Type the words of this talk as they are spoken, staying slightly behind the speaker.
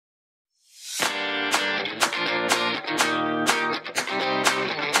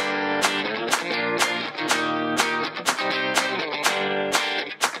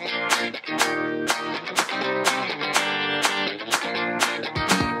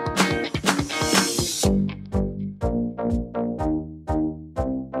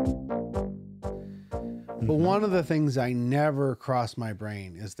one of the things I never crossed my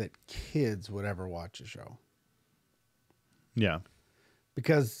brain is that kids would ever watch a show. Yeah.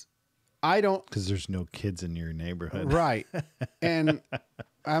 Because I don't. Because there's no kids in your neighborhood. Right. And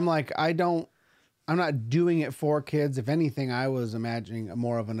I'm like, I'm not doing it for kids. If anything, I was imagining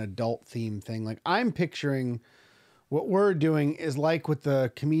more of an adult theme thing. Like I'm picturing what we're doing is like what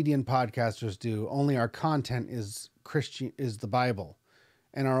the comedian podcasters do. Only our content is Christian, is the Bible,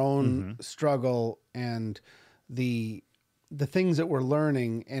 and our own struggle and the things that we're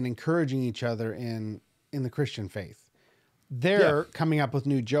learning and encouraging each other in the Christian faith. They're coming up with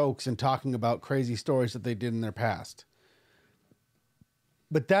new jokes and talking about crazy stories that they did in their past.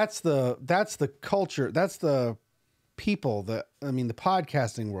 But that's the culture. That's the people the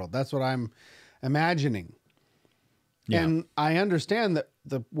podcasting world. That's what I'm imagining. Yeah. And I understand that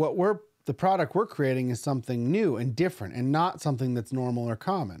the product we're creating is something new and different and not something that's normal or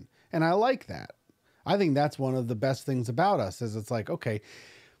common. And I like that. I think that's one of the best things about us is it's like, okay,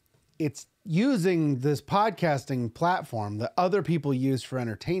 it's using this podcasting platform that other people use for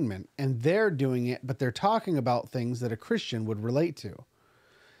entertainment and they're doing it, but they're talking about things that a Christian would relate to.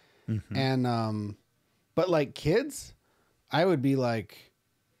 Mm-hmm. And, but like kids, I would be like,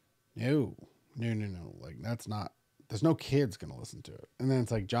 no. Like that's not, there's no kids going to listen to it. And then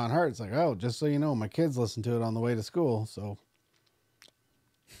it's like John Hart's like, oh, just so you know, my kids listen to it on the way to school. So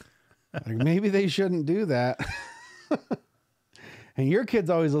like, maybe they shouldn't do that. And your kids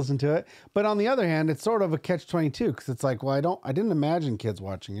always listen to it. But on the other hand, it's sort of a catch-22 because it's like, well, I didn't imagine kids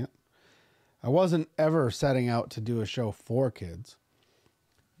watching it. I wasn't ever setting out to do a show for kids.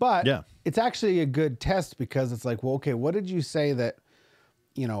 But it's actually a good test because it's like, well, okay, what did you say that,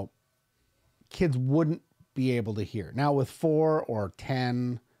 kids wouldn't be able to hear? Now with 4 or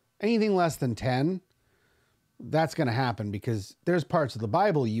 10, anything less than 10, that's going to happen because there's parts of the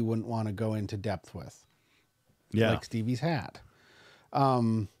Bible you wouldn't want to go into depth with. Yeah. Like Stevie's hat.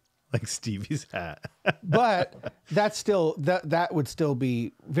 Like Stevie's hat. But that's still, that would still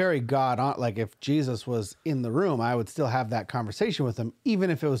be very God on. Like if Jesus was in the room, I would still have that conversation with him, even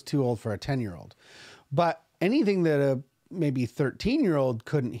if it was too old for a 10-year-old. But anything that a maybe 13-year-old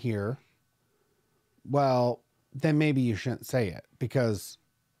couldn't hear, well, then maybe you shouldn't say it because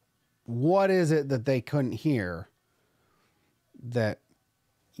what is it that they couldn't hear that,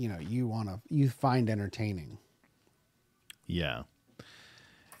 you find entertaining? Yeah.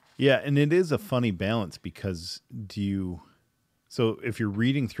 Yeah, and it is a funny balance because so if you're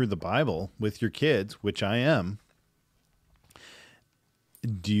reading through the Bible with your kids, which I am,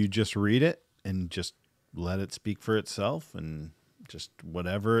 do you just read it and just let it speak for itself and just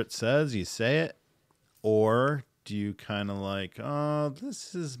whatever it says, you say it? Or do you kind of like, oh,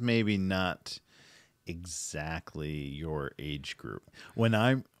 this is maybe not exactly your age group? When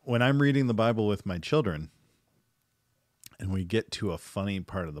I'm reading the Bible with my children, and we get to a funny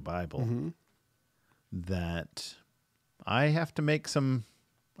part of the Bible that I have to make some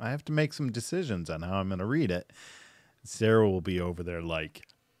decisions on how I'm going to read it. Sarah will be over there like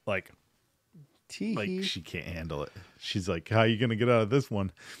she can't handle it. She's like, how are you going to get out of this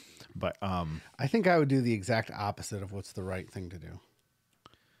one? But I think I would do the exact opposite of what's the right thing to do.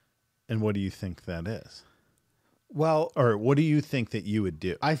 And what do you think that is? Well, or what do you think that you would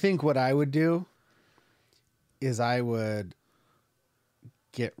do? I think what I would do is I would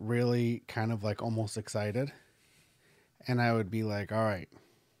get really kind of like almost excited. And I would be like, all right,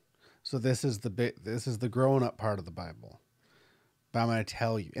 so this is the grown up part of the Bible, but I'm going to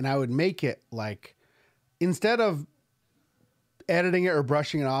tell you. And I would make it like, instead of editing it or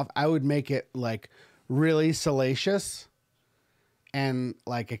brushing it off, I would make it like really salacious and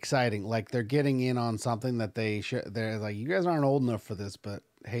like exciting. Like they're getting in on something that they're like, you guys aren't old enough for this, but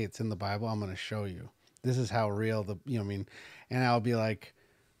hey, it's in the Bible. I'm going to show you. This is how real and I'll be like,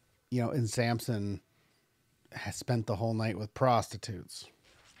 and Samson has spent the whole night with prostitutes.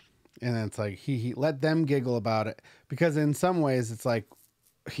 And then it's like, he let them giggle about it because in some ways it's like,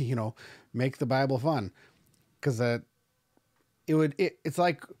 make the Bible fun. Cause it's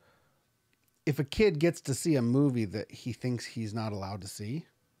like if a kid gets to see a movie that he thinks he's not allowed to see,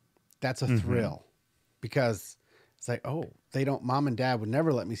 that's a thrill because it's like, oh, mom and dad would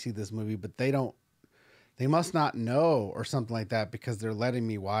never let me see this movie, but they must not know or something like that because they're letting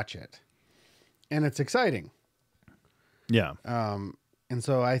me watch it. And it's exciting. Yeah. And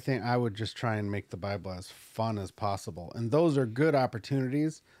so I think I would just try and make the Bible as fun as possible. And those are good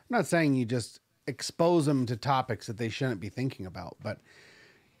opportunities. I'm not saying you just expose them to topics that they shouldn't be thinking about, but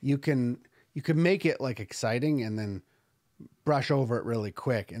you can make it like exciting and then brush over it really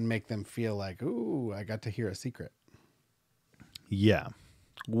quick and make them feel like, ooh, I got to hear a secret. Yeah.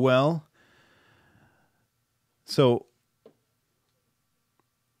 Well, So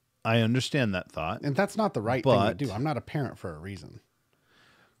I understand that thought. And that's not the right thing to do. I'm not a parent for a reason.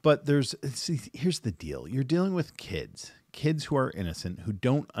 But here's the deal. You're dealing with kids who are innocent, who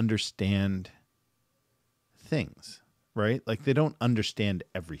don't understand things, right? Like they don't understand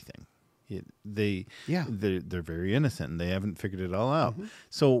everything. They're very innocent and they haven't figured it all out.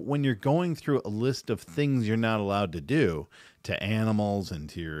 So when you're going through a list of things you're not allowed to do to animals and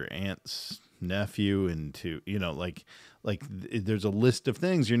to your aunt's nephew and to, there's a list of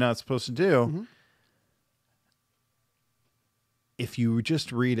things you're not supposed to do. If you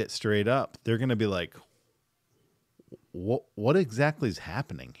just read it straight up, they're going to be like, what exactly is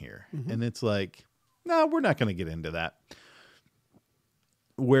happening here? And it's like, no, we're not going to get into that.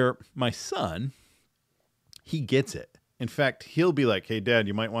 Where my son, he gets it. In fact, he'll be like, hey, Dad,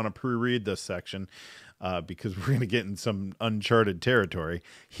 you might want to pre-read this section because we're going to get in some uncharted territory.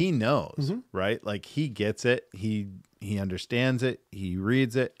 He knows, right? Like he gets it. He understands it. He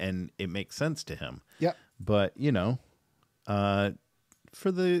reads it and it makes sense to him. Yep. But,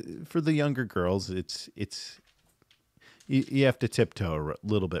 for the younger girls, it's you have to tiptoe a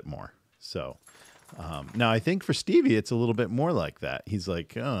little bit more. So now I think for Stevie, it's a little bit more like that. He's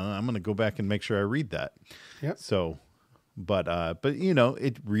like, oh, I'm going to go back and make sure I read that. Yep. So, but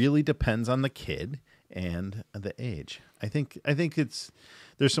it really depends on the kid and the age. I think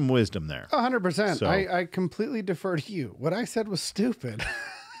there's some wisdom there. 100%. So, I completely defer to you. What I said was stupid.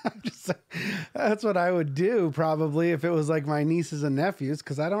 That's what I would do probably if it was like my nieces and nephews,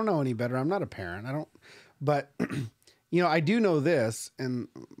 because I don't know any better. I'm not a parent. But I do know this, and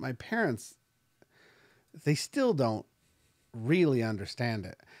my parents, they still don't really understand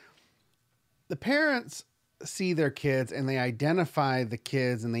it. The parents see their kids and they identify the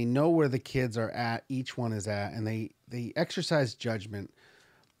kids and they know where the kids are at, each one is at, and they exercise judgment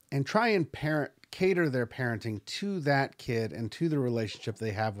and try and cater their parenting to that kid and to the relationship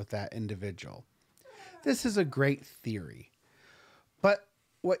they have with that individual. This is a great theory. But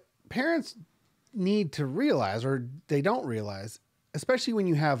what parents need to realize, or they don't realize, especially when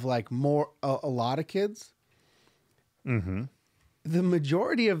you have like a lot of kids, the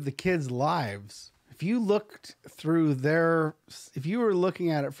majority of the kids' lives, if you were looking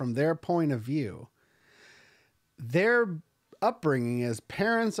at it from their point of view, their upbringing is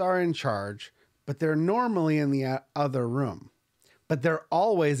parents are in charge, but they're normally in the other room, but they're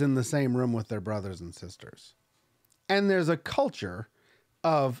always in the same room with their brothers and sisters. And there's a culture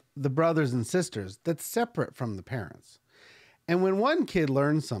of the brothers and sisters that's separate from the parents. And when one kid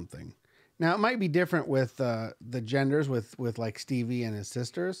learns something, now it might be different with the genders with like Stevie and his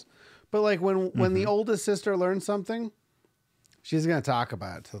sisters, but like when the oldest sister learns something, she's going to talk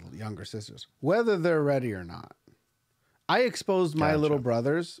about it to the younger sisters, whether they're ready or not. I exposed my little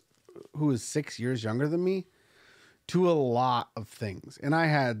brothers, who is 6 years younger than me, to a lot of things. And I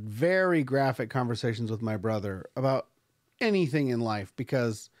had very graphic conversations with my brother about anything in life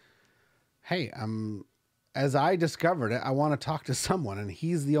because, hey, as I discovered it, I want to talk to someone, and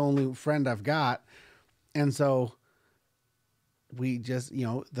he's the only friend I've got. And so we just,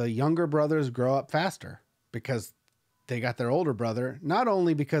 the younger brothers grow up faster because they got their older brother, not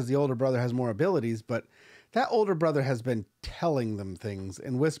only because the older brother has more abilities, but that older brother has been telling them things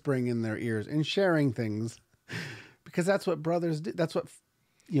and whispering in their ears and sharing things because that's what brothers do. That's what,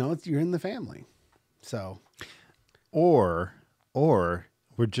 you're in the family. So, or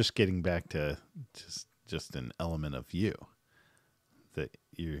we're just getting back to just an element of you that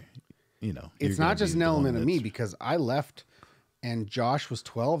it's not just an element of me because I left and Josh was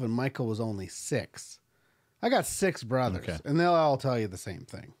 12 and Michael was only 6. I got 6 brothers and they'll all tell you the same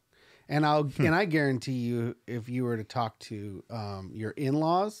thing. And I guarantee you, if you were to talk to your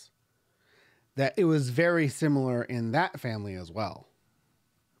in-laws, that it was very similar in that family as well.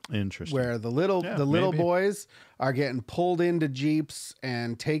 Interesting. Where the little boys are getting pulled into Jeeps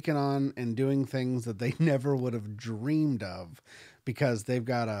and taken on and doing things that they never would have dreamed of because they've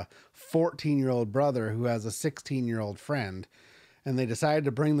got a 14-year-old brother who has a 16-year-old friend, and they decided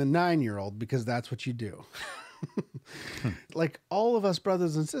to bring the 9-year-old because that's what you do. Like all of us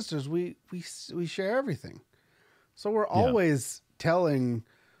brothers and sisters, we share everything. So we're always telling,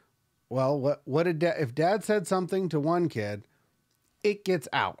 well, what did if dad said something to one kid, it gets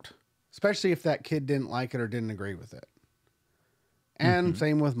out, especially if that kid didn't like it or didn't agree with it. And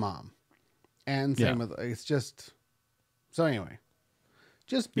same with mom. And same with, it's just, so anyway,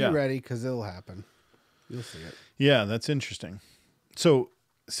 just be ready because it'll happen. You'll see it. Yeah, that's interesting. So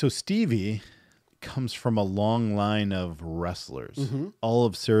Stevie comes from a long line of wrestlers. All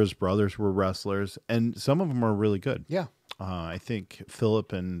of Sarah's brothers were wrestlers, and some of them are really good. Yeah. I think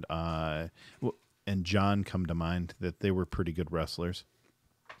Philip and and John come to mind, that they were pretty good wrestlers.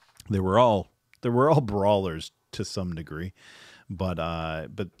 They were all brawlers to some degree, but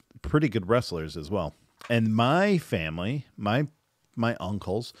pretty good wrestlers as well. And my family, my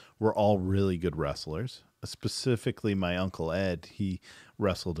uncles were all really good wrestlers. Specifically, my uncle Ed, he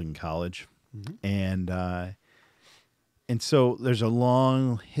wrestled in college, and so there's a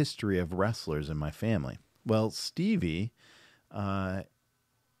long history of wrestlers in my family. Well, Stevie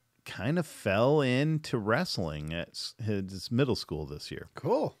kind of fell into wrestling at his middle school this year.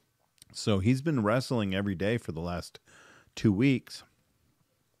 Cool. So he's been wrestling every day for the last 2 weeks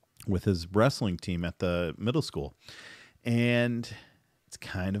with his wrestling team at the middle school. And it's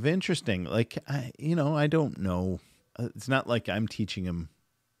kind of interesting. Like, I don't know. It's not like I'm teaching him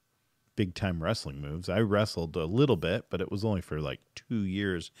big time wrestling moves. I wrestled a little bit, but it was only for like 2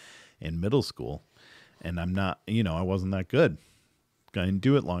 years in middle school. And I'm not, I wasn't that good. I didn't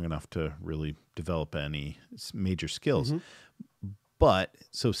do it long enough to really develop any major skills. But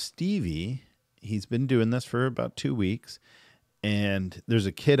so Stevie, he's been doing this for about 2 weeks, and there's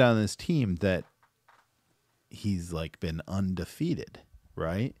a kid on his team that he's like been undefeated,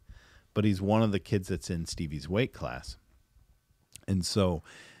 right? But he's one of the kids that's in Stevie's weight class. And so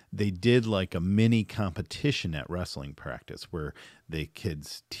they did like a mini competition at wrestling practice where the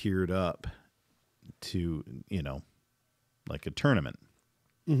kids tiered up to, like a tournament.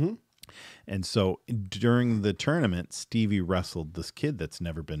 And so during the tournament, Stevie wrestled this kid that's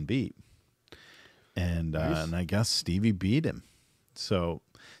never been beat. And Nice. and I guess Stevie beat him. So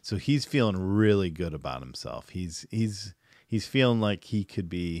he's feeling really good about himself. He's feeling like he could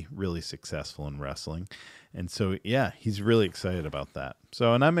be really successful in wrestling. And so, yeah, he's really excited about that.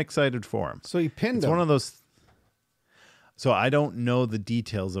 So, and I'm excited for him. So he pinned It's him. one of those. So I don't know the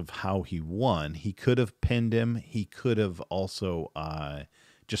details of how he won. He could have pinned him. He could have also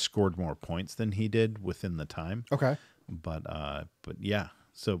just scored more points than he did within the time. Okay. But yeah.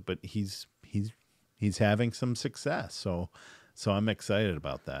 But he's having some success. So I'm excited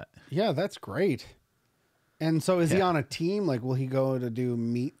about that. Yeah, that's great. And so is he Yeah. on a team? Like, will he go to do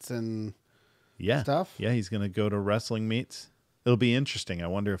meets and Yeah. stuff? Yeah, he's going to go to wrestling meets. It'll be interesting. I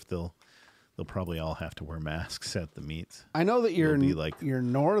wonder if they'll probably all have to wear masks at the meets. I know that your It'll be like- your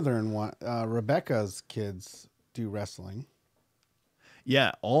northern one, Rebecca's kids do wrestling.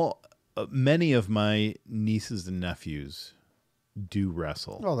 Yeah, many of my nieces and nephews do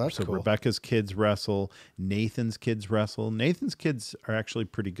wrestle. Oh, that's so cool. Rebecca's kids wrestle. Nathan's kids wrestle. Nathan's kids are actually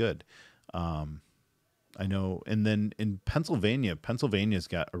pretty good. I know. And then in Pennsylvania's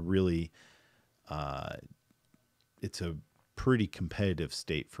got a really, it's a pretty competitive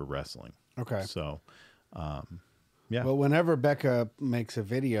state for wrestling. Okay. So, yeah. Well, whenever Becca makes a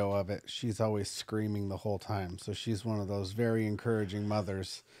video of it, she's always screaming the whole time. So she's one of those very encouraging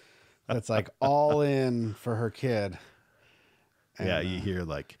mothers that's like all in for her kid. And, Yeah, you hear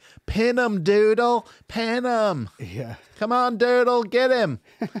like, pin him, Doodle, pin him. Yeah. Come on, Doodle, get him.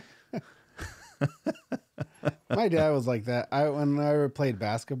 My dad was like that. When I played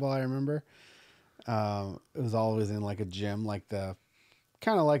basketball, I remember it was always in like a gym, like the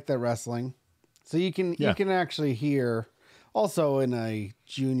kind of like the wrestling. So you can actually hear also in a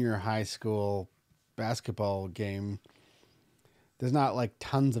junior high school basketball game. There's not like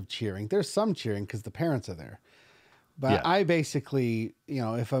tons of cheering. There's some cheering because the parents are there. But Yeah. I basically,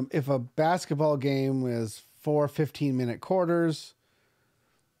 if a basketball game is 4 15-minute quarters,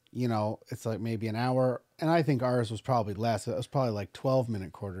 it's like maybe an hour. And I think ours was probably less. It was probably like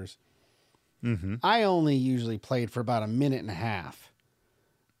 12-minute quarters. I only usually played for about a minute and a half.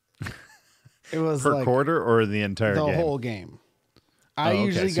 It was Per like quarter or the entire the game? whole game. Oh, I okay.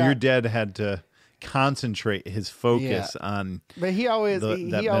 usually So got, your dad had to concentrate his focus on. but he always that he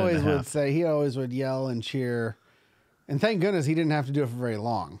minute always and a would half. say, he always would yell and cheer. And thank goodness he didn't have to do it for very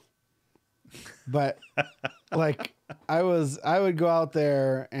long. But like I would go out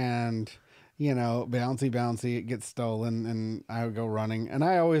there and bouncy, it gets stolen, and I would go running. And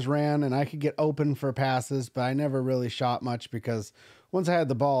I always ran, and I could get open for passes, but I never really shot much because once I had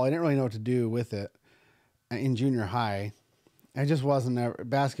the ball, I didn't really know what to do with it. In junior high, I just wasn't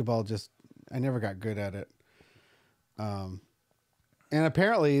basketball. I never got good at it. And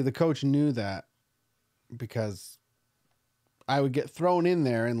apparently the coach knew that because I would get thrown in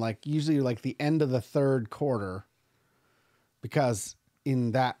there and usually the end of the third quarter, because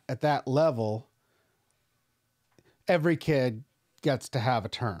at that level, every kid gets to have a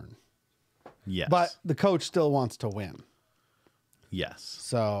turn, Yes. but the coach still wants to win. yes.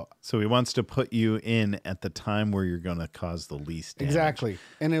 So So he wants to put you in at the time where you're going to cause the least damage. exactly.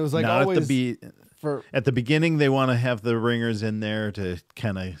 And it was like Not always at the At the beginning, they want to have the ringers in there to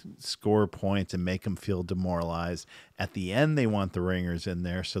kind of score points and make them feel demoralized. At the end, they want the ringers in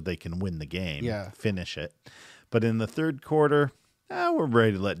there so they can win the game, finish it. But in the third quarter, we're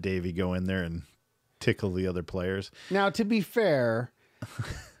ready to let Davey go in there and tickle the other players. Now, to be fair,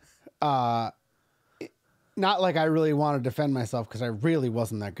 not like I really want to defend myself because I really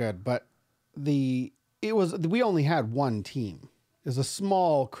wasn't that good, but we only had one team. It was a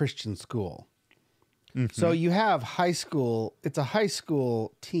small Christian school. Mm-hmm. So you have high school, it's a high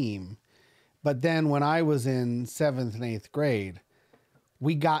school team. But then when I was in 7th and 8th grade,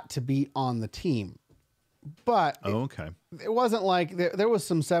 we got to be on the team. But it wasn't like there was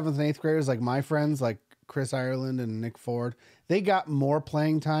some 7th and 8th graders, like my friends, like Chris Ireland and Nick Ford. They got more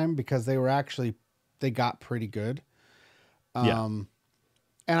playing time because they got pretty good. And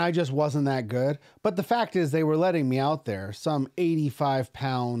I just wasn't that good. But the fact is they were letting me out there, some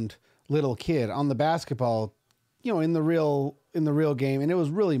 85-pound little kid on the basketball, in the real game. And it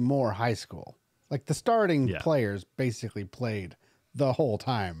was really more high school. Like the starting players basically played the whole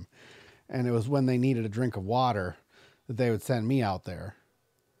time. And it was when they needed a drink of water that they would send me out there.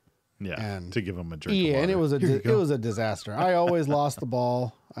 Yeah, and to give them a drink of water. Yeah, and it was a disaster. I always lost the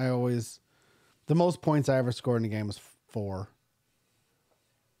ball. The most points I ever scored in a game was 4.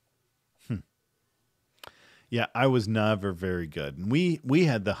 Yeah, I was never very good. And we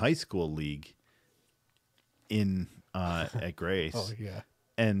had the high school league in at Grace. Oh yeah.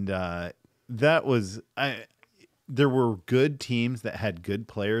 And that was there were good teams that had good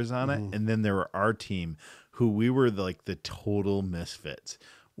players on it, and then there were our team who we were like the total misfits.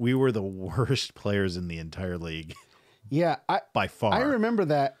 We were the worst players in the entire league. Yeah, by far. I remember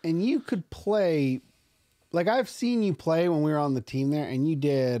that, and you could play. Like I've seen you play when we were on the team there, and you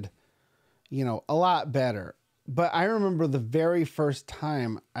did, a lot better. But I remember the very first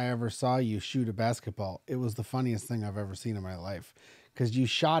time I ever saw you shoot a basketball. It was the funniest thing I've ever seen in my life because you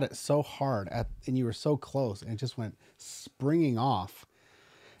shot it so hard and you were so close, and it just went springing off.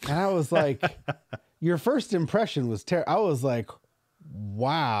 And I was like, your first impression was terrible. I was like,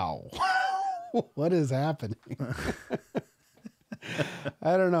 wow, what is happening?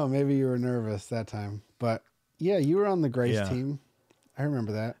 I don't know. Maybe you were nervous that time, but yeah, you were on the Grace team. I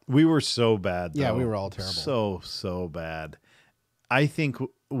remember that. We were so bad, though. Yeah, we were all terrible. So bad. I think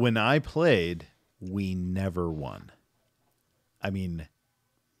when I played, we never won. I mean,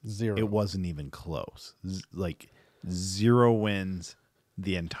 0. It wasn't even close. Like 0 wins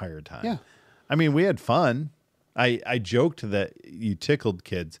the entire time. Yeah. I mean, we had fun. I joked that you tickled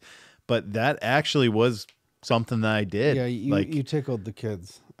kids, but that actually was something that I did. Yeah, you tickled the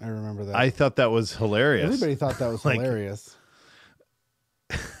kids. I remember that. I thought that was hilarious. Everybody thought that was hilarious.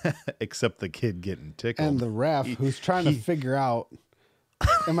 Except the kid getting tickled. And the ref who's trying to figure out,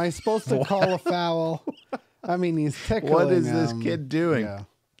 am I supposed to call a foul? I mean, he's tickling. What is this kid doing? Yeah.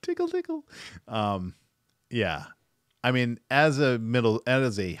 Tickle. Yeah. I mean, as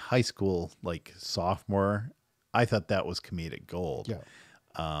a high school, like sophomore, I thought that was comedic gold. Yeah.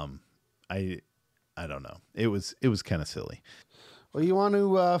 I don't know. It was kind of silly. Well, you want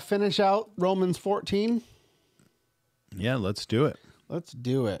to finish out Romans 14? Yeah, let's do it. Let's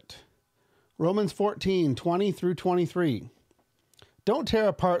do it. Romans 14, 20 through 23. Don't tear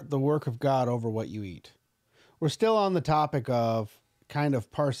apart the work of God over what you eat. We're still on the topic of kind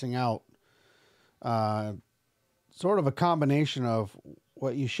of parsing out sort of a combination of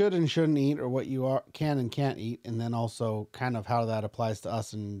what you should and shouldn't eat, or what you can and can't eat, and then also kind of how that applies to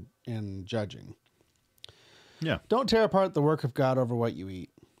us in judging. Yeah. Don't tear apart the work of God over what you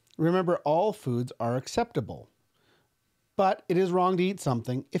eat. Remember, all foods are acceptable, but it is wrong to eat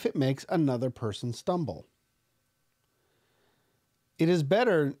something if it makes another person stumble. It is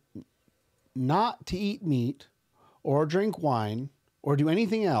better not to eat meat or drink wine or do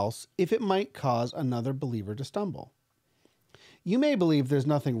anything else if it might cause another believer to stumble. You may believe there's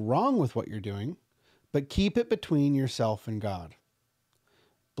nothing wrong with what you're doing, but keep it between yourself and God.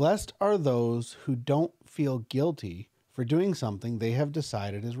 Blessed are those who don't feel guilty for doing something they have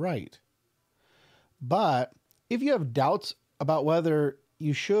decided is right. But if you have doubts about whether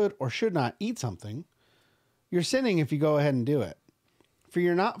you should or should not eat something, you're sinning if you go ahead and do it, for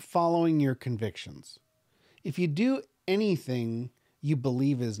you're not following your convictions. If you do anything you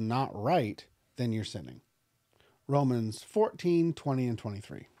believe is not right, then you're sinning. Romans 14, 20, and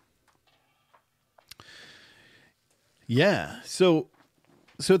 23. Yeah. So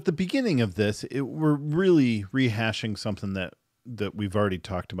at the beginning of this, we're really rehashing something that we've already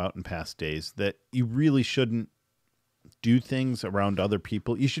talked about in past days, that you really shouldn't do things around other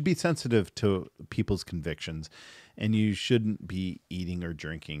people. You should be sensitive to people's convictions, and you shouldn't be eating or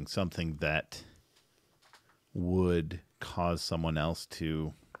drinking something that would cause someone else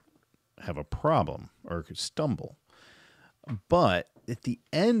to have a problem or stumble. But at the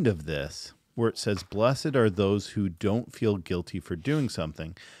end of this, where it says, blessed are those who don't feel guilty for doing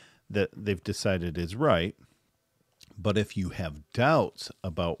something that they've decided is right. But if you have doubts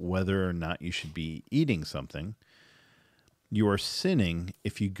about whether or not you should be eating something, you are sinning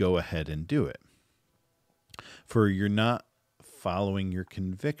if you go ahead and do it. For you're not following your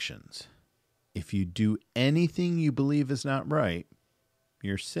convictions. If you do anything you believe is not right,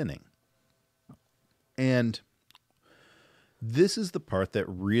 you're sinning. And this is the part that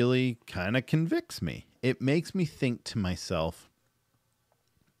really kind of convicts me. It makes me think to myself,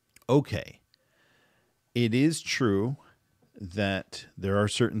 okay, it is true that there are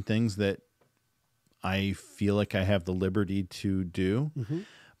certain things that I feel like I have the liberty to do,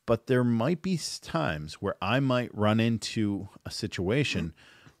 but there might be times where I might run into a situation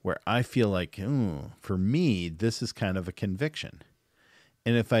where I feel like, for me, this is kind of a conviction.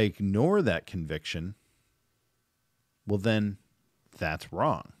 And if I ignore that conviction, well, then that's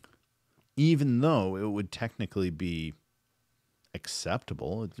wrong. Even though it would technically be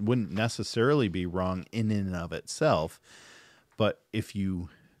acceptable, it wouldn't necessarily be wrong in and of itself. But if you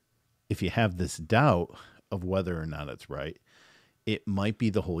have this doubt of whether or not it's right, it might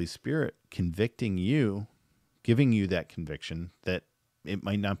be the Holy Spirit convicting you, giving you that conviction that it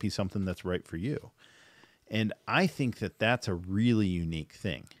might not be something that's right for you. And I think that that's a really unique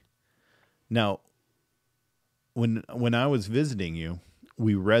thing. Now, when I was visiting you,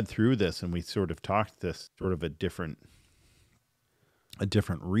 we read through this and we sort of talked this sort of a different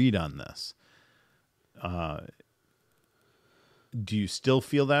read on this. Do you still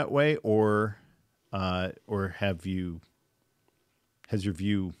feel that way, or has your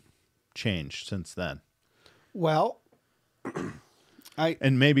view changed since then? Well,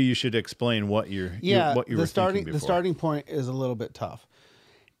 and maybe you should explain what you were thinking before. The starting point is a little bit tough.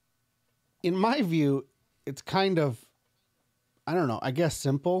 In my view, it's kind of, I don't know, I guess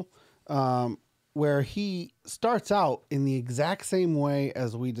simple, where he starts out in the exact same way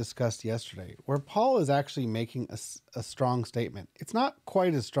as we discussed yesterday, where Paul is actually making a strong statement. It's not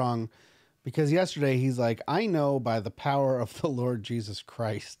quite as strong because yesterday he's like, I know by the power of the Lord Jesus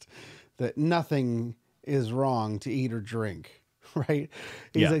Christ that nothing is wrong to eat or drink, right?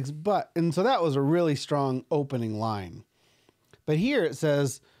 He's like, and so that was a really strong opening line. But here it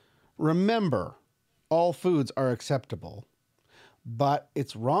says, remember, all foods are acceptable, but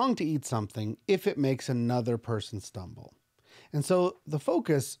it's wrong to eat something if it makes another person stumble. And so the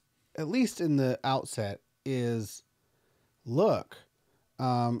focus, at least in the outset, is, look,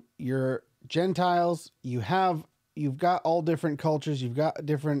 you're Gentiles, you've got all different cultures, you've got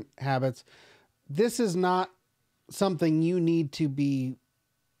different habits. This is not something you need to be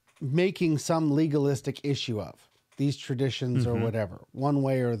making some legalistic issue of, these traditions or whatever, one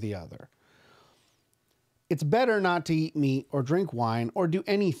way or the other. It's better not to eat meat or drink wine or do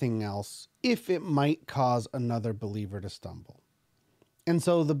anything else if it might cause another believer to stumble. And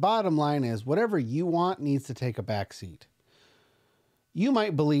so the bottom line is, whatever you want needs to take a back seat. You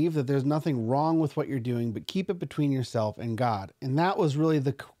might believe that there's nothing wrong with what you're doing, but keep it between yourself and God. And that was really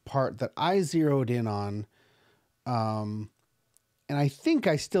the part that I zeroed in on. And I think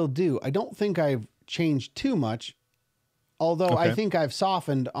I still do. I don't think I've changed too much, although I think I've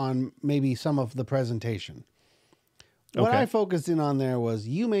softened on maybe some of the presentation. What I focused in on there was,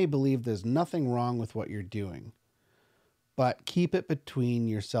 you may believe there's nothing wrong with what you're doing, but keep it between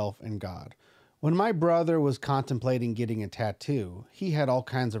yourself and God. When my brother was contemplating getting a tattoo, he had all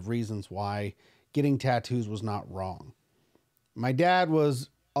kinds of reasons why getting tattoos was not wrong. My dad was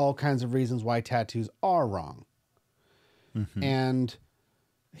all kinds of reasons why tattoos are wrong. And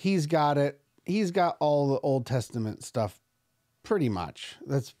he's got it. He's got all the Old Testament stuff pretty much.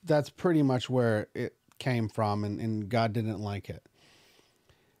 That's pretty much where it came from, and God didn't like it.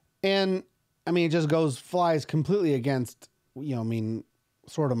 And I mean, it just flies completely against,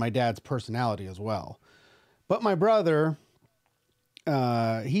 sort of my dad's personality as well. But my brother,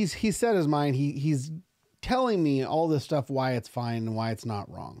 he set his mind. He's telling me all this stuff, why it's fine and why it's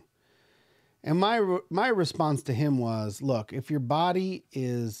not wrong. And my response to him was, look, if your body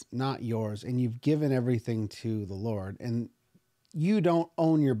is not yours and you've given everything to the Lord, and you don't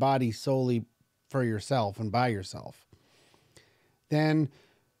own your body solely for yourself and by yourself, then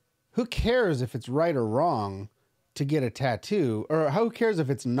who cares if it's right or wrong to get a tattoo, or who cares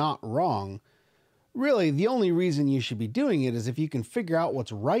if it's not wrong? Really, the only reason you should be doing it is if you can figure out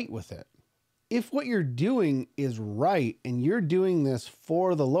what's right with it. If what you're doing is right and you're doing this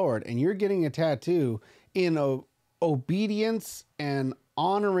for the Lord and you're getting a tattoo in a obedience and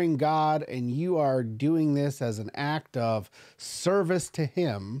honoring God, and you are doing this as an act of service to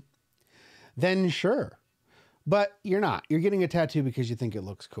him, then sure. But you're not. You're getting a tattoo because you think it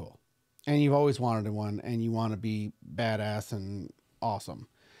looks cool. And you've always wanted one, and you want to be badass and awesome.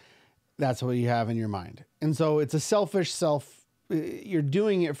 That's what you have in your mind. And so it's a selfish you're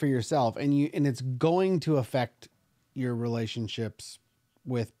doing it for yourself, and it's going to affect your relationships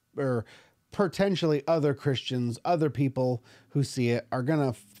with, or potentially other Christians, other people who see it are going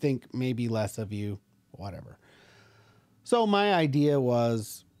to think maybe less of you, whatever. So my idea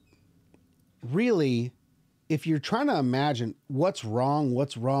was, really, if you're trying to imagine what's wrong,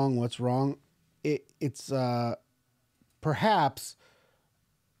 it's perhaps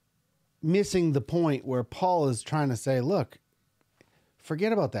missing the point where Paul is trying to say, look,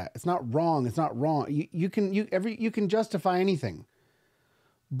 forget about that. It's not wrong. It's not wrong. You can justify anything,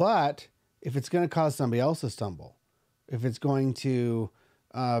 but if it's going to cause somebody else to stumble, if it's going to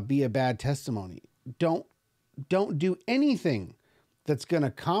be a bad testimony, don't do anything that's going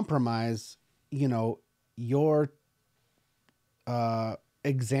to compromise, your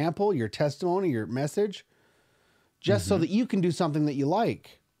example, your testimony, your message, just so that you can do something that you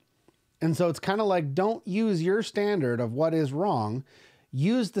like. And so it's kind of like, don't use your standard of what is wrong.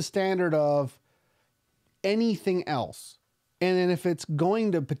 Use the standard of anything else. And then if it's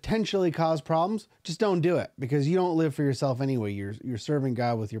going to potentially cause problems, just don't do it, because you don't live for yourself anyway. You're serving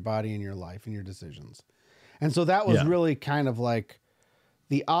God with your body and your life and your decisions. And so that was really kind of like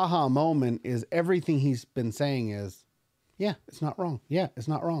the aha moment, is everything he's been saying is, yeah, it's not wrong. Yeah, it's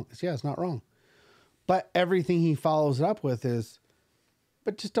not wrong. It's not wrong. But everything he follows it up with is,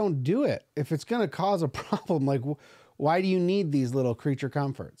 but just don't do it. If it's going to cause a problem, like, why do you need these little creature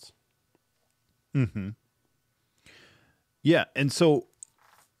comforts? Mm-hmm. Yeah. And so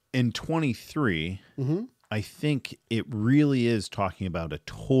in 23, I think it really is talking about a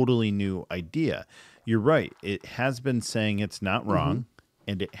totally new idea. You're right. It has been saying it's not wrong.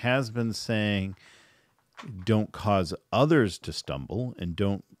 And it has been saying, don't cause others to stumble, and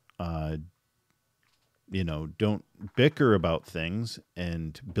don't bicker about things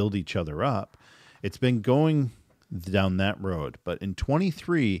and build each other up. It's been going down that road. But in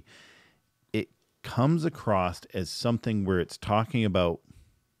 23, it comes across as something where it's talking about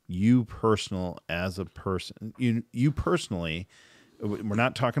you personal as a person. You personally, we're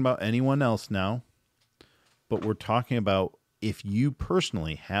not talking about anyone else now, but we're talking about if you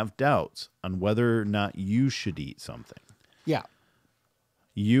personally have doubts on whether or not you should eat something. Yeah.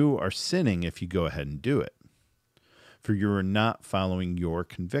 You are sinning if you go ahead and do it, for you are not following your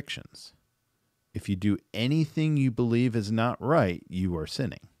convictions. If you do anything you believe is not right, you are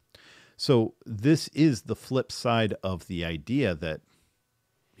sinning. So this is the flip side of the idea that,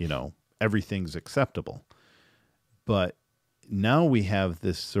 everything's acceptable. But now we have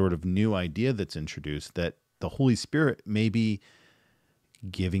this sort of new idea that's introduced, that the Holy Spirit may be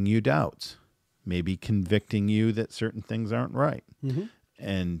giving you doubts, maybe convicting you that certain things aren't right.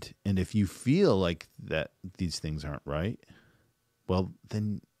 And if you feel like that these things aren't right, well,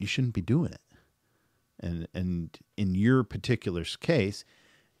 then you shouldn't be doing it. And in your particular case,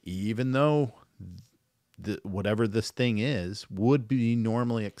 even though whatever this thing is would be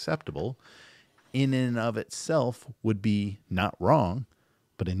normally acceptable, in and of itself would be not wrong,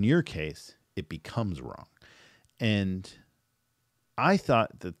 but in your case, it becomes wrong. And I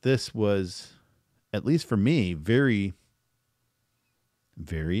thought that this was, at least for me, very,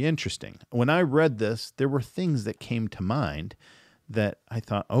 very interesting. When I read this, there were things that came to mind that I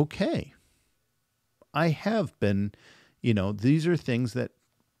thought, okay, I have been, these are things that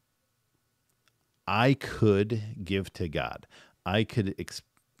I could give to God. I could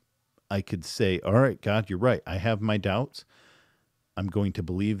say, all right, God, you're right. I have my doubts. I'm going to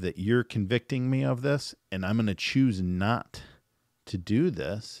believe that you're convicting me of this, and I'm going to choose not to do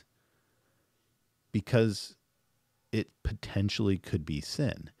this because it potentially could be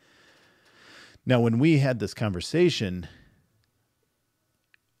sin. Now, when we had this conversation,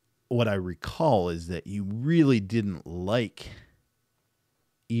 what I recall is that you really didn't like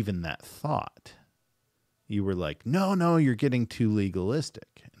even that thought. You were like, no, you're getting too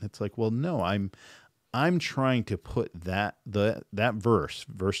legalistic. And it's like, well, no, I'm trying to put that verse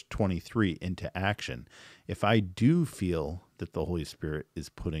 23 into action. If I do feel that the Holy Spirit is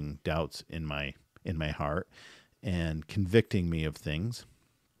putting doubts in my heart and convicting me of things,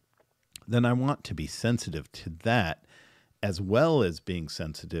 then I want to be sensitive to that, as well as being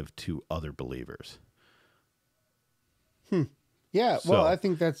sensitive to other believers. Yeah. Well, I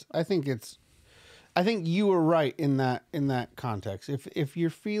think you were right in that context. If you're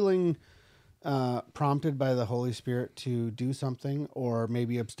feeling prompted by the Holy Spirit to do something or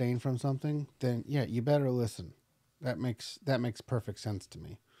maybe abstain from something, then yeah, you better listen. That makes perfect sense to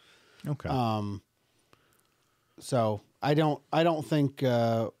me. Okay. So I don't think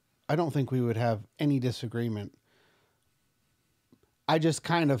we would have any disagreement. I just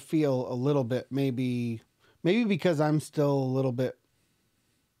kind of feel a little bit maybe because I'm still a little bit,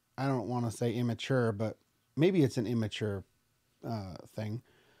 I don't want to say immature, but maybe it's an immature thing.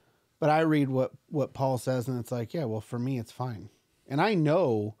 But I read what Paul says, and it's like, yeah, well, for me, it's fine. And I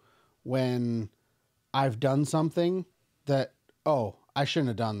know when I've done something that, oh, I shouldn't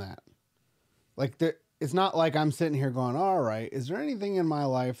have done that. Like, it's not like I'm sitting here going, all right, is there anything in my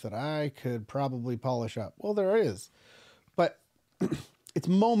life that I could probably polish up? Well, there is. But it's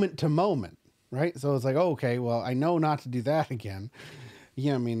moment to moment, right? So it's like, oh, okay, well, I know not to do that again.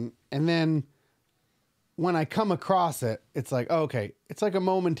 Yeah, I mean, and then when I come across it, it's like, oh, okay, it's like a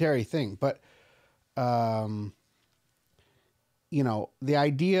momentary thing. But, the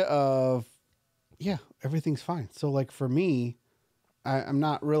idea of, yeah, everything's fine. So like for me, I'm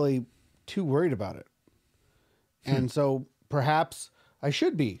not really too worried about it. And so perhaps I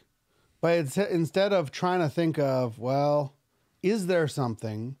should be, but it's instead of trying to think of, well, is there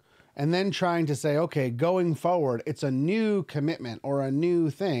something? And then trying to say, okay, going forward, it's a new commitment or a new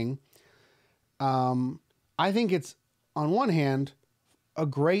thing. I think it's, on one hand, a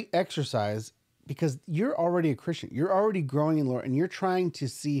great exercise because you're already a Christian. You're already growing in the Lord, and you're trying to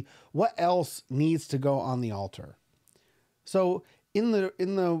see what else needs to go on the altar. So in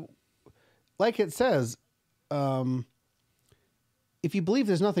the like it says, if you believe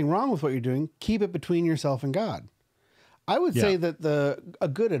there's nothing wrong with what you're doing, keep it between yourself and God. I would say that a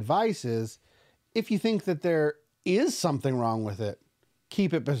good advice is, if you think that there is something wrong with it,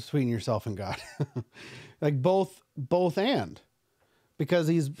 keep it between yourself and God. Like both and, because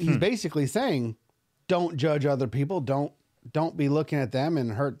he's basically saying, don't judge other people. Don't be looking at them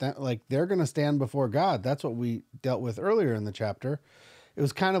and hurt them. Like, they're going to stand before God. That's what we dealt with earlier in the chapter. It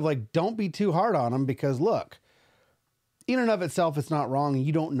was kind of like, don't be too hard on them, because look, in and of itself, it's not wrong.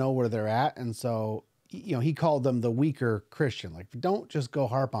 You don't know where they're at. And so, he called them the weaker Christian. Like, don't just go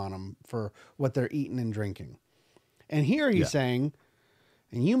harp on them for what they're eating and drinking. And here he's saying,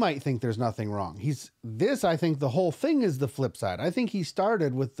 and you might think there's nothing wrong. I think the whole thing is the flip side. I think he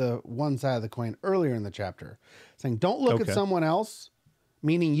started with the one side of the coin earlier in the chapter, saying, don't look at someone else,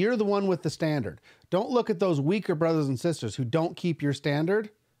 meaning you're the one with the standard. Don't look at those weaker brothers and sisters who don't keep your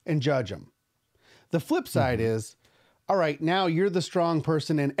standard and judge them. The flip side is, all right, now you're the strong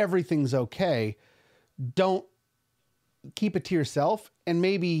person and everything's okay. Don't keep it to yourself, and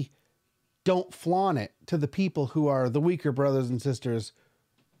maybe don't flaunt it to the people who are the weaker brothers and sisters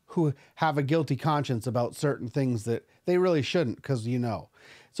who have a guilty conscience about certain things that they really shouldn't, because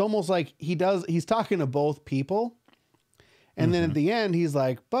it's almost like he's talking to both people. And then at the end, he's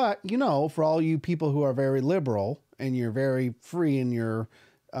like, but for all you people who are very liberal and you're very free and you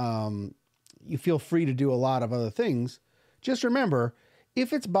feel free to do a lot of other things, just remember,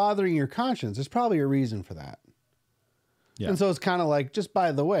 if it's bothering your conscience, there's probably a reason for that. Yeah. And so it's kind of like, just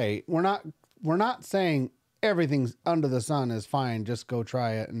by the way, we're not saying everything's under the sun is fine, just go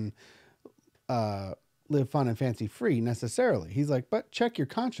try it and live fun and fancy free necessarily. He's like, but check your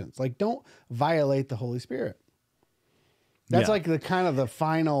conscience. Like, don't violate the Holy Spirit. That's like the kind of the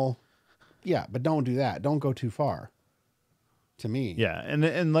final, but don't do that. Don't go too far, to me. Yeah,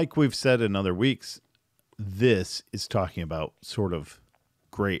 and like we've said in other weeks, this is talking about sort of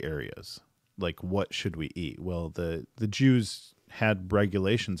gray areas. Like, what should we eat? Well, the Jews had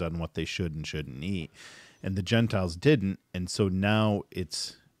regulations on what they should and shouldn't eat, and the Gentiles didn't. And so now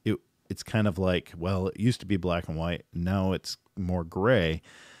it's kind of like, well, it used to be black and white. Now it's more gray.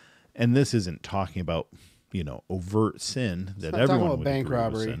 And this isn't talking about, overt sin that everyone would bank agree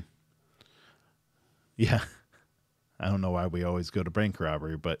robbery. Sin. Yeah. I don't know why we always go to bank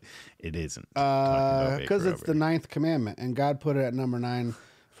robbery, but it isn't. Because it's the 9th commandment, and God put it at number 9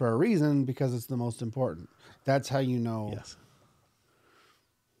 for a reason, because it's the most important. That's how you know.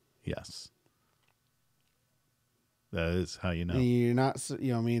 Yes. That is how you know. You're not,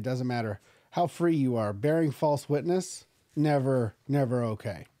 it doesn't matter how free you are. Bearing false witness, never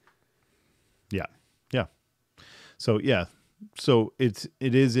okay. Yeah. Yeah. So, So it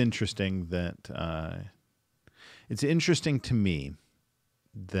is interesting that, it's interesting to me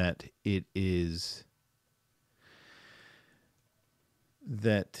that it is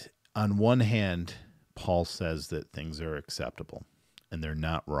that on one hand, Paul says that things are acceptable and they're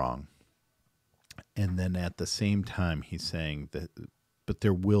not wrong. And then at the same time, he's saying that, but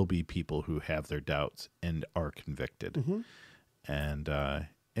there will be people who have their doubts and are convicted. Mm-hmm.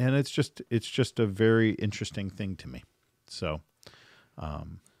 and it's just a very interesting thing to me. So,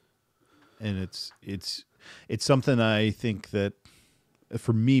 and it's something I think that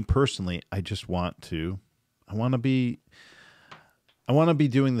for me personally, I want to be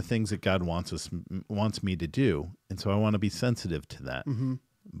doing the things that God wants me to do, and so I want to be sensitive to that. Mm-hmm.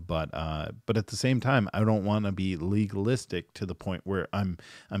 But at the same time, I don't want to be legalistic to the point where I'm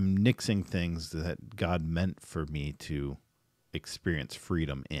nixing things that God meant for me to experience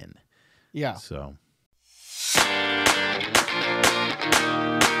freedom in. Yeah. So.